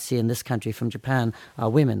you might see in this country from Japan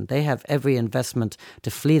are women. They have every investment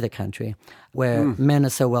to flee the country, where men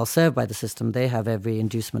are so well served by the system, they have every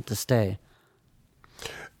inducement to stay.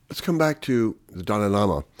 Let's come back to the Dalai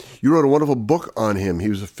Lama. You wrote a wonderful book on him. He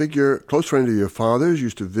was a figure, close friend of your father's,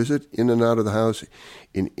 used to visit in and out of the house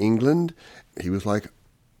in England. He was like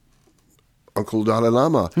Uncle Dalai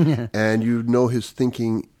Lama, and you know his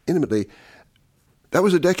thinking intimately. That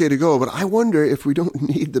was a decade ago, but I wonder if we don't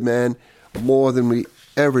need the man more than we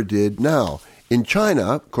ever did now. In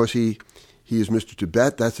China, of course, he is Mr.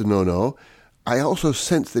 Tibet. That's a no-no. I also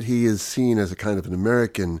sense that he is seen as a kind of an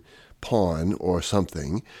American pawn or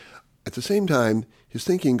something. At the same time, his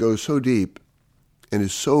thinking goes so deep and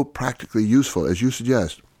is so practically useful, as you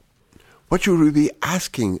suggest. What should we be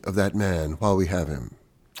asking of that man while we have him?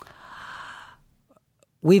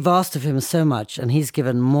 We've asked of him so much, and he's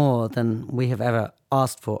given more than we have ever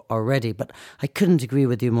asked for already. But I couldn't agree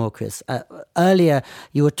with you more, Chris. Earlier,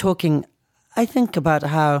 you were talking, I think, about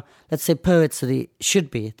how, let's say, poets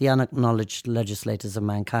should be the unacknowledged legislators of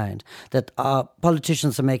mankind, that our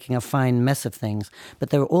politicians are making a fine mess of things,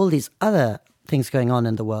 but there are all these other things going on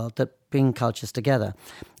in the world that bring cultures together.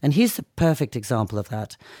 And he's the perfect example of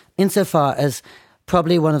that, insofar as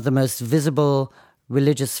probably one of the most visible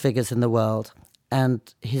religious figures in the world. And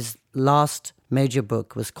his last major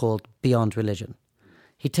book was called Beyond Religion.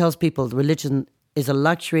 He tells people religion is a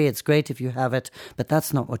luxury, it's great if you have it, but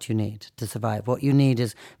that's not what you need to survive. What you need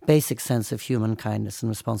is basic sense of human kindness and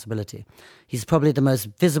responsibility. He's probably the most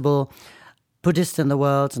visible Buddhist in the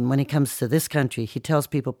world, and when he comes to this country, he tells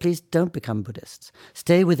people, please don't become Buddhists.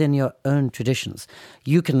 Stay within your own traditions.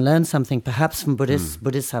 You can learn something perhaps from Buddhists.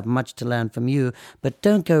 Buddhists have much to learn from you, but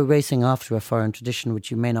don't go racing after a foreign tradition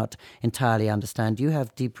which you may not entirely understand. You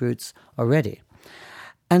have deep roots already.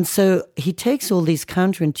 And so he takes all these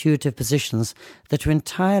counterintuitive positions that are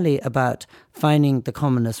entirely about finding the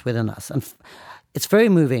commonness within us. And it's very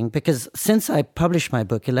moving because since I published my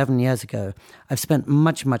book 11 years ago, I've spent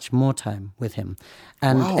much, much more time with him.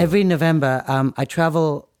 And every November, I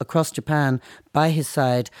travel across Japan by his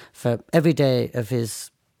side for every day of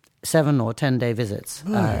his 7 or 10-day visits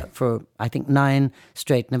for, I think, 9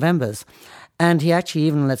 straight Novembers. And he actually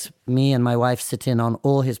even lets me and my wife sit in on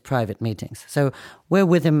all his private meetings. So we're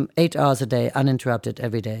with him 8 hours a day, uninterrupted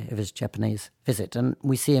every day of his Japanese visit. And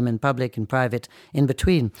we see him in public, in private, in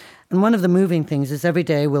between. And one of the moving things is every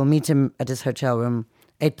day we'll meet him at his hotel room,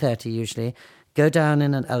 8:30 usually, go down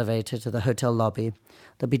in an elevator to the hotel lobby.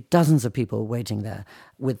 There'll be dozens of people waiting there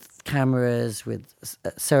with cameras, with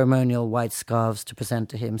ceremonial white scarves to present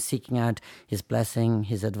to him, seeking out his blessing,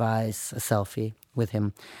 his advice, a selfie with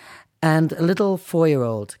him. And a little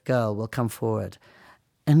 4-year-old girl will come forward,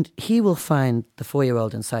 and he will find the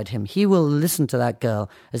 4-year-old inside him. He will listen to that girl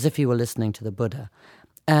as if he were listening to the Buddha,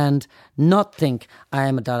 and not think, I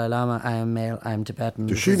am a Dalai Lama, I am male, I am Tibetan.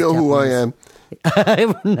 Does she know who I am?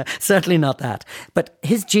 Certainly not that. But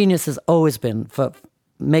his genius has always been for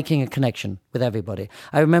making a connection with everybody.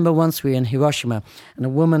 I remember once we were in Hiroshima and a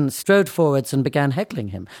woman strode forwards and began heckling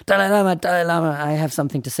him. Dalai Lama, I have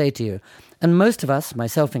something to say to you. And most of us,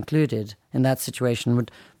 myself included, in that situation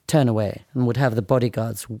would turn away and would have the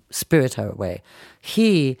bodyguards spirit her away.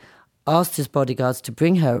 He asked his bodyguards to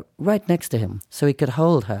bring her right next to him so he could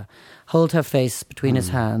hold her face between his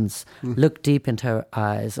hands, look deep into her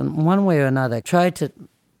eyes, and one way or another tried to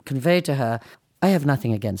convey to her, I have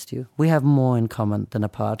nothing against you. We have more in common than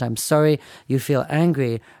apart. I'm sorry you feel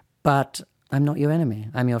angry, but I'm not your enemy.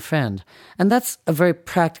 I'm your friend. And that's a very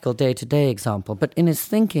practical day-to-day example. But in his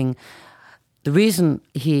thinking, the reason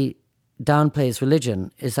he downplays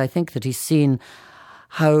religion is I think that he's seen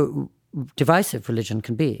how divisive religion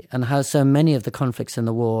can be and how so many of the conflicts in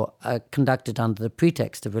the war are conducted under the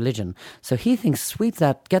pretext of religion. So he thinks,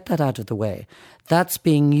 get that out of the way. That's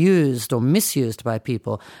being used or misused by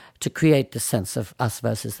people to create the sense of us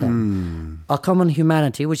versus them. Our common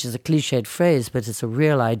humanity, which is a cliched phrase, but it's a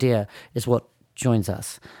real idea, is what joins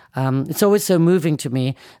us. It's always so moving to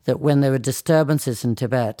me that when there are disturbances in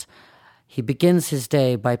Tibet, he begins his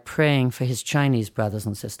day by praying for his Chinese brothers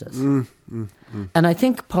and sisters. And I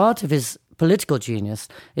think part of his political genius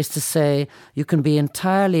is to say you can be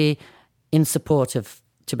entirely in support of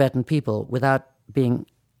Tibetan people without being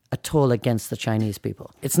at all against the Chinese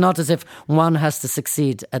people. It's not as if one has to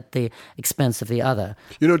succeed at the expense of the other.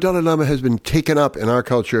 You know, Dalai Lama has been taken up in our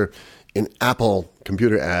culture in Apple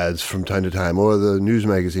computer ads from time to time, or the news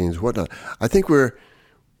magazines, whatnot. I think we're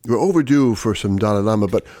overdue for some Dalai Lama,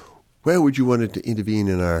 but where would you want it to intervene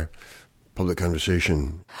in our public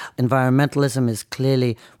conversation? Environmentalism is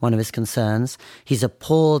clearly one of his concerns. He's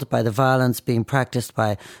appalled by the violence being practiced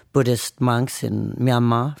by Buddhist monks in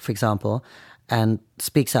Myanmar, for example, and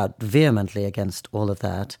speaks out vehemently against all of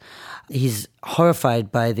that. He's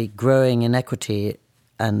horrified by the growing inequity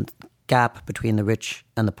and gap between the rich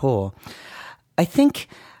and the poor. I think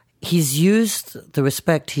he's used the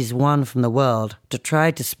respect he's won from the world to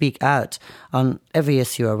try to speak out on every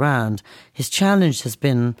issue around. His challenge has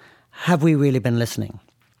been, have we really been listening?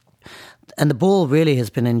 And the ball really has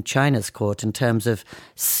been in China's court in terms of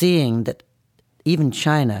seeing that even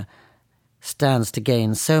China stands to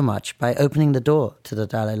gain so much by opening the door to the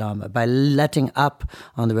Dalai Lama, by letting up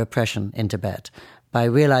on the repression in Tibet, by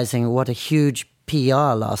realizing what a huge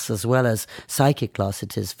PR loss as well as psychic loss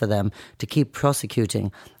it is for them to keep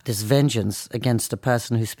prosecuting this vengeance against a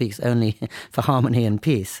person who speaks only for harmony and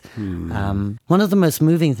peace. One of the most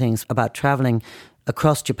moving things about traveling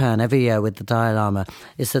across Japan every year with the Dalai Lama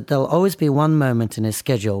is that there'll always be one moment in his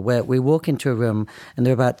schedule where we walk into a room and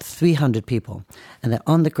there are about 300 people and they're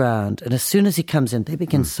on the ground, and as soon as he comes in they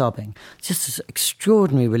begin sobbing. It's just this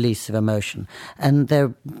extraordinary release of emotion, and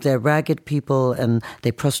they're ragged people and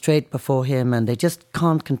they prostrate before him and they just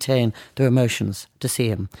can't contain their emotions to see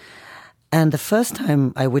him. And the first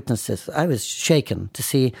time I witnessed this, I was shaken to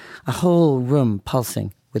see a whole room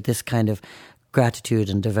pulsing with this kind of gratitude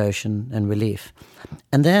and devotion and relief.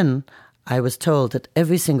 And then I was told that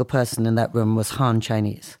every single person in that room was Han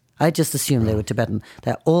Chinese. I just assumed they were Tibetan.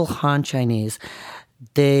 They're all Han Chinese.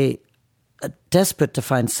 They are desperate to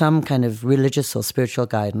find some kind of religious or spiritual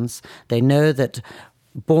guidance. They know that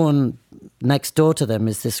born next door to them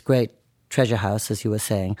is this great treasure house, as you were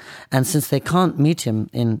saying. And since they can't meet him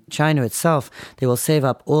in China itself, they will save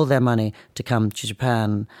up all their money to come to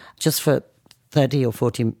Japan just for 30 or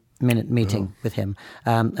 40-minute meeting with him.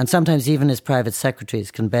 And sometimes even his private secretaries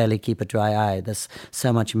can barely keep a dry eye. There's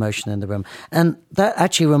so much emotion in the room. And that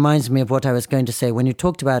actually reminds me of what I was going to say. When you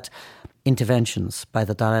talked about interventions by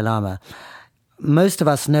the Dalai Lama, most of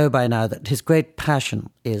us know by now that his great passion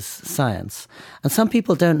is science. And some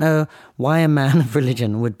people don't know why a man of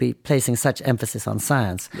religion would be placing such emphasis on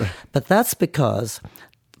science. But that's because,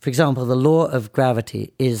 for example, the law of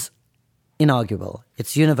gravity is inarguable.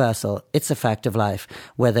 It's universal. It's a fact of life,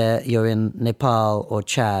 whether you're in Nepal or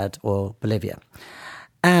Chad or Bolivia.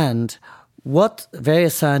 And what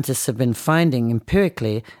various scientists have been finding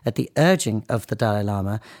empirically at the urging of the Dalai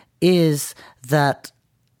Lama is that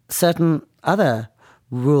certain other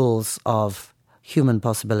rules of human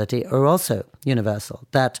possibility are also universal.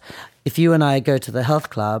 That if you and I go to the health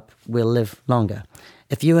club, we'll live longer.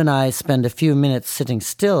 If you and I spend a few minutes sitting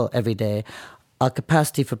still every day, our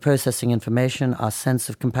capacity for processing information, our sense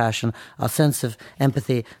of compassion, our sense of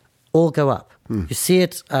empathy all go up. You see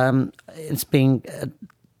it, it's being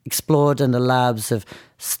explored in the labs of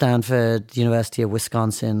Stanford, University of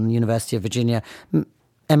Wisconsin, University of Virginia,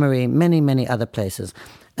 Emory, many, many other places.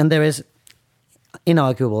 And there is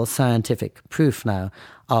inarguable scientific proof now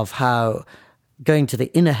of how going to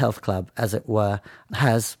the inner health club, as it were,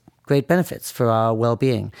 has great benefits for our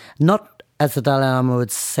well-being. Not, as the Dalai Lama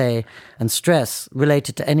would say and stress,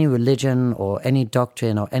 related to any religion or any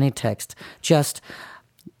doctrine or any text. Just,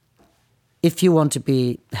 if you want to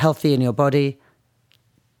be healthy in your body,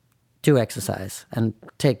 do exercise and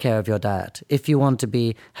take care of your diet. If you want to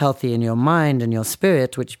be healthy in your mind and your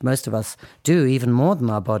spirit, which most of us do even more than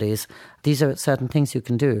our bodies, these are certain things you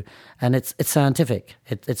can do. And it's scientific.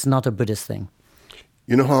 It's not a Buddhist thing.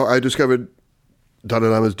 You know how I discovered Dalai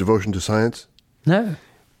Lama's devotion to science? No.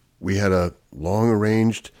 We had a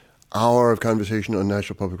long-arranged hour of conversation on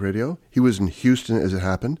National Public Radio. He was in Houston as it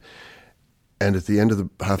happened. And at the end of the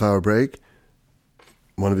half-hour break,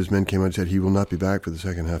 one of his men came out and said he will not be back for the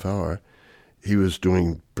second half hour. He was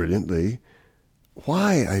doing brilliantly.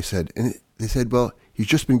 Why? I said. And they said, well, he's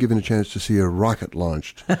just been given a chance to see a rocket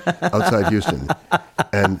launched outside Houston.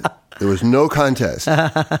 And there was no contest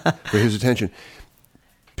for his attention.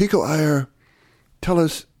 Pico Iyer, tell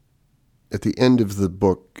us at the end of the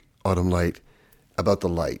book, Autumn Light, about the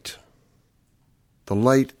light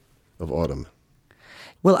of autumn.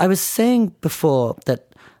 Well, I was saying before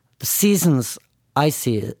that the seasons I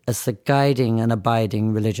see it as the guiding and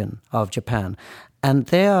abiding religion of Japan. And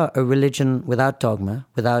they are a religion without dogma,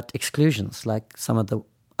 without exclusions, like some of the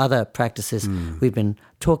other practices we've been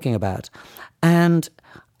talking about. And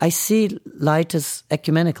I see light as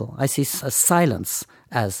ecumenical. I see silence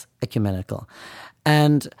as ecumenical.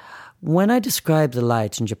 And when I describe the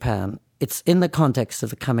light in Japan, it's in the context of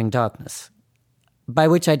the coming darkness, by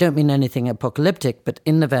which I don't mean anything apocalyptic, but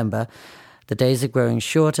in November, the days are growing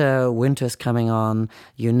shorter, winter's coming on,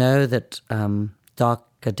 you know that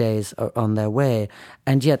darker days are on their way,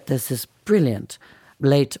 and yet there's this brilliant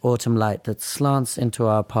late autumn light that slants into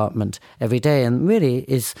our apartment every day and really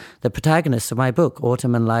is the protagonist of my book.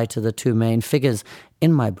 Autumn and light are the two main figures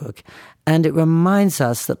in my book, and it reminds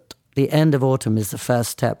us that the end of autumn is the first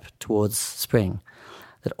step towards spring,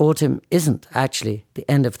 that autumn isn't actually the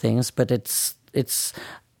end of things, but it's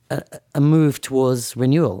a move towards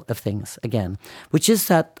renewal of things again, which is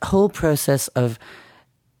that whole process of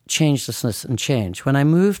changelessness and change. When I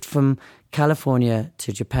moved from California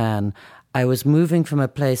to Japan, I was moving from a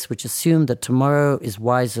place which assumed that tomorrow is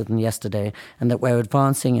wiser than yesterday and that we're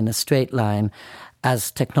advancing in a straight line,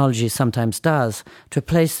 as technology sometimes does, to a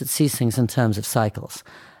place that sees things in terms of cycles.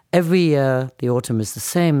 Every year, the autumn is the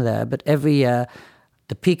same there, but every year,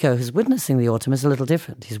 the Pico who's witnessing the autumn is a little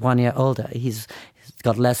different. He's 1 year older. He's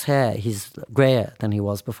got less hair. He's grayer than he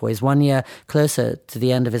was before. He's 1 year closer to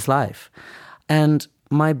the end of his life. And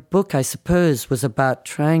my book, I suppose, was about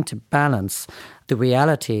trying to balance the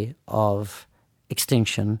reality of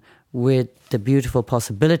extinction with the beautiful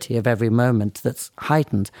possibility of every moment that's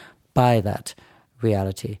heightened by that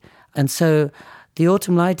reality. And so the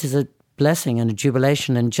autumn light is a blessing and a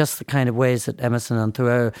jubilation in just the kind of ways that Emerson and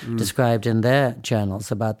Thoreau described in their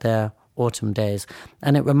journals about their autumn days.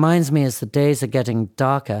 And it reminds me, as the days are getting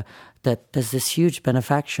darker, that there's this huge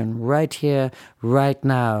benefaction right here, right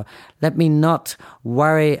now. Let me not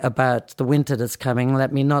worry about the winter that's coming.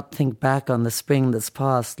 Let me not think back on the spring that's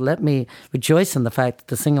passed. Let me rejoice in the fact that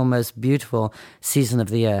the single most beautiful season of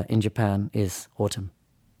the year in Japan is autumn.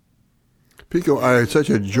 Pico Iyer, it's such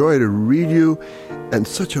a joy to read you and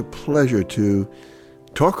such a pleasure to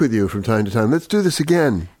talk with you from time to time. Let's do this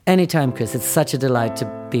again. Anytime, Chris. It's such a delight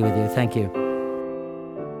to be with you. Thank you.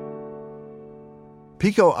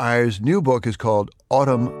 Pico Iyer's new book is called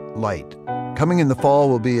Autumn Light. Coming in the fall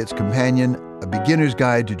will be its companion, A Beginner's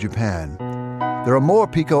Guide to Japan. There are more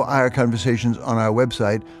Pico Iyer conversations on our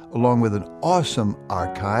website, along with an awesome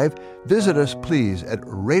archive. Visit us, please, at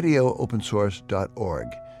radioopensource.org.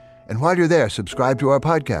 And while you're there, subscribe to our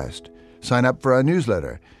podcast, sign up for our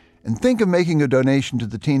newsletter, and think of making a donation to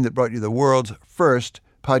the team that brought you the world's first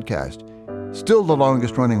podcast. Still the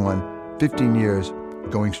longest-running one, 15 years,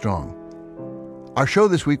 going strong. Our show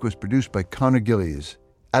this week was produced by Connor Gillies,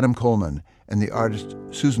 Adam Coleman, and the artist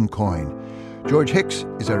Susan Coyne. George Hicks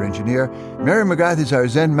is our engineer. Mary McGrath is our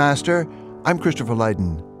Zen master. I'm Christopher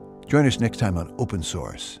Lydon. Join us next time on Open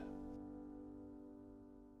Source.